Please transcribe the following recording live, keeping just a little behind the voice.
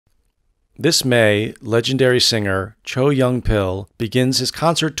This May, legendary singer Cho Young-pil begins his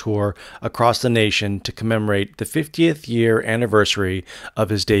concert tour across the nation to commemorate the 50th year anniversary of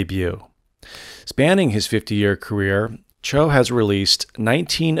his debut. Spanning his 50-year career, Cho has released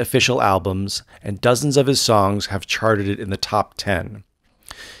 19 official albums, and dozens of his songs have charted in the top 10.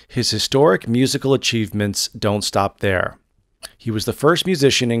 His historic musical achievements don't stop there. He was the first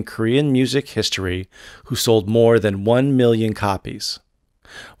musician in Korean music history who sold more than 1 million copies.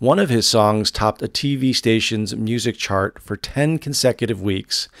 One of his songs topped a TV station's music chart for 10 consecutive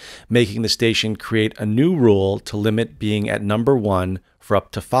weeks, making the station create a new rule to limit being at number 1 for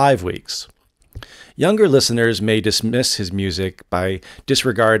up to 5 weeks. Younger listeners may dismiss his music by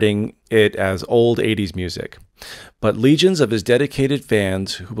disregarding it as old 80s music, but legions of his dedicated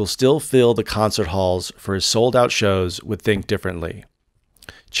fans who will still fill the concert halls for his sold-out shows would think differently.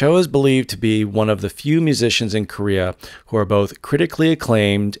 Cho is believed to be one of the few musicians in Korea who are both critically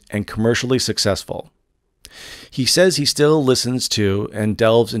acclaimed and commercially successful. He says he still listens to and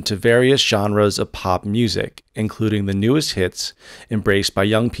delves into various genres of pop music, including the newest hits embraced by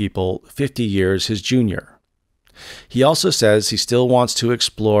young people 50 years his junior. He also says he still wants to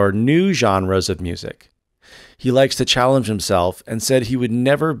explore new genres of music. He likes to challenge himself and said he would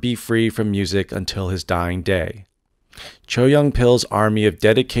never be free from music until his dying day. Cho Young-pil's army of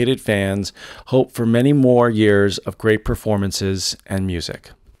dedicated fans hope for many more years of great performances and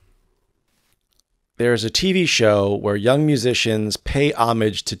music. There is a TV show where young musicians pay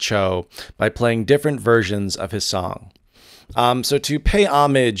homage to Cho by playing different versions of his song. So to pay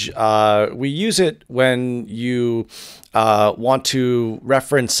homage, we use it when you want to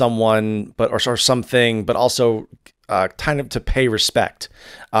reference someone or something, but also kind of to pay respect.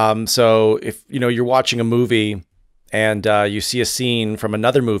 So if you're watching a movie and you see a scene from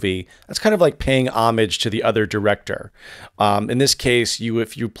another movie, that's kind of like paying homage to the other director. In this case,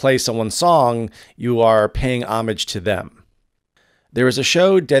 if you play someone's song, you are paying homage to them. There is a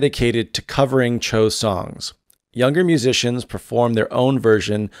show dedicated to covering Cho's songs. Younger musicians perform their own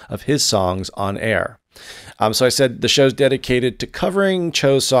version of his songs on air. So I said the show's dedicated to covering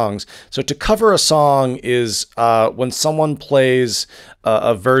Cho's songs. So to cover a song is when someone plays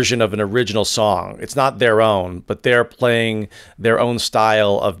a version of an original song. It's not their own, but they're playing their own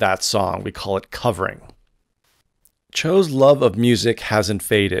style of that song. We call it covering. Cho's love of music hasn't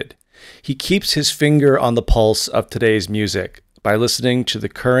faded. He keeps his finger on the pulse of today's music by listening to the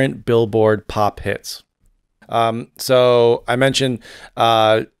current Billboard pop hits. So I mentioned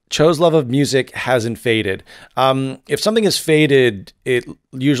Cho's love of music hasn't faded. If something is faded, it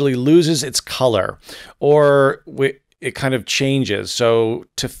usually loses its color, or it kind of changes. So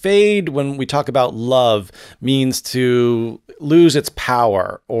to fade, when we talk about love, means to lose its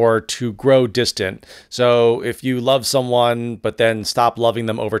power or to grow distant. So if you love someone but then stop loving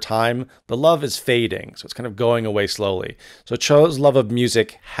them over time, the love is fading. So it's kind of going away slowly. So Cho's love of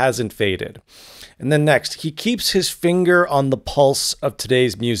music hasn't faded. And then next, he keeps his finger on the pulse of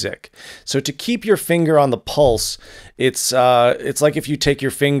today's music. So to keep your finger on the pulse, it's like if you take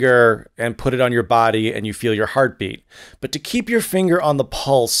your finger and put it on your body and you feel your heartbeat. But to keep your finger on the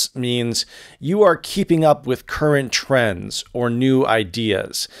pulse means you are keeping up with current trends or new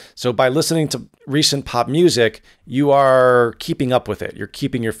ideas. So by listening to recent pop music, you are keeping up with it. You're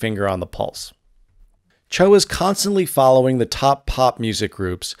keeping your finger on the pulse. Cho is constantly following the top pop music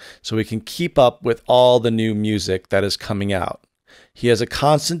groups so he can keep up with all the new music that is coming out. He has a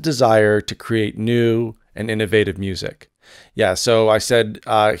constant desire to create new and innovative music. Yeah, so I said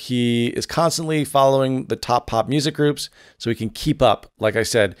he is constantly following the top pop music groups so he can keep up. Like I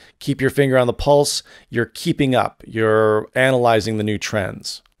said, keep your finger on the pulse. You're keeping up. You're analyzing the new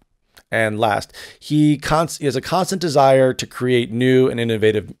trends. And last, he has a constant desire to create new and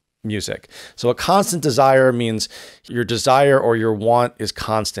innovative music. So a constant desire means your desire or your want is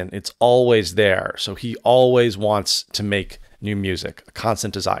constant. It's always there. So he always wants to make new music, a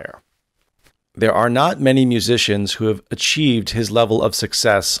constant desire. There are not many musicians who have achieved his level of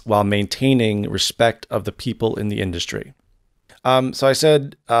success while maintaining respect of the people in the industry. So I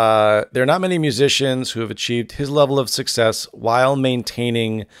said there are not many musicians who have achieved his level of success while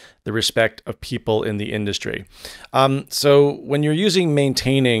maintaining the respect of people in the industry. So when you're using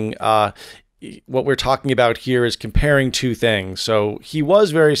maintaining, what we're talking about here is comparing two things. So he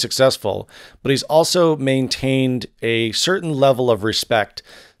was very successful, but he's also maintained a certain level of respect.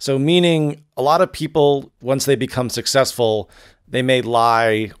 So meaning a lot of people, once they become successful, they may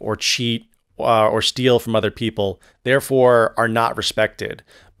lie or cheat or steal from other people, therefore are not respected.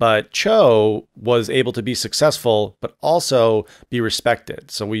 But Cho was able to be successful, but also be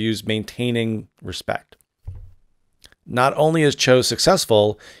respected. So we use maintaining respect. Not only is Cho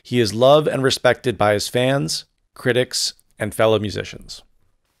successful, he is loved and respected by his fans, critics, and fellow musicians.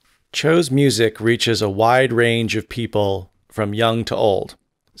 Cho's music reaches a wide range of people from young to old.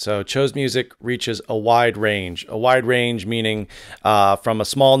 So Cho's music reaches a wide range meaning from a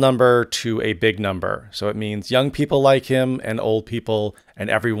small number to a big number. So it means young people like him and old people and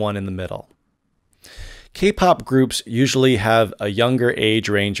everyone in the middle. K-pop groups usually have a younger age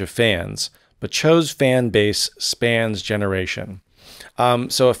range of fans, but Cho's fan base spans generation.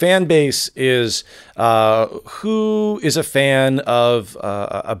 So a fan base is who is a fan of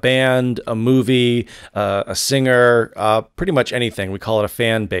a band, a movie, a singer, pretty much anything. We call it a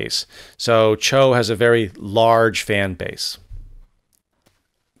fan base. So Cho has a very large fan base.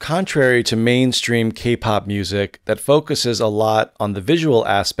 Contrary to mainstream K-pop music that focuses a lot on the visual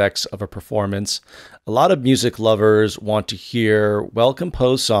aspects of a performance, a lot of music lovers want to hear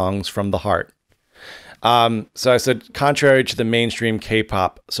well-composed songs from the heart. So I said, contrary to the mainstream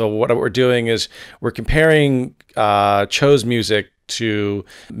K-pop. So what we're doing is we're comparing Cho's music to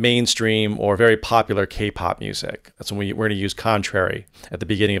mainstream or very popular K-pop music. That's when we're going to use contrary at the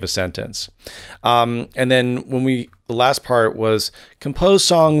beginning of a sentence. And then the last part was compose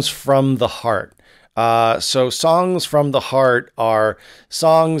songs from the heart. So songs from the heart are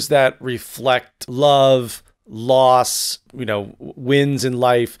songs that reflect love, loss, wins in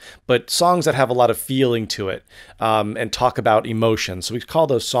life, but songs that have a lot of feeling to it and talk about emotion. So we call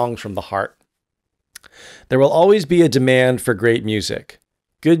those songs from the heart. There will always be a demand for great music.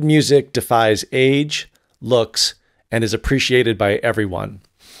 Good music defies age, looks, and is appreciated by everyone.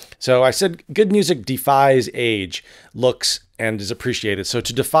 So I said good music defies age, looks, and is appreciated. So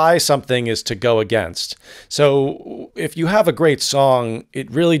to defy something is to go against. So if you have a great song,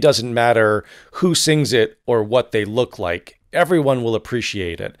 it really doesn't matter who sings it or what they look like. Everyone will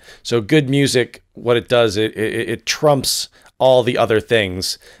appreciate it. So good music, what it does, it trumps all the other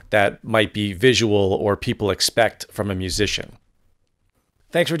things that might be visual or people expect from a musician.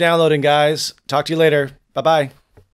 Thanks for downloading, guys. Talk to you later. Bye-bye.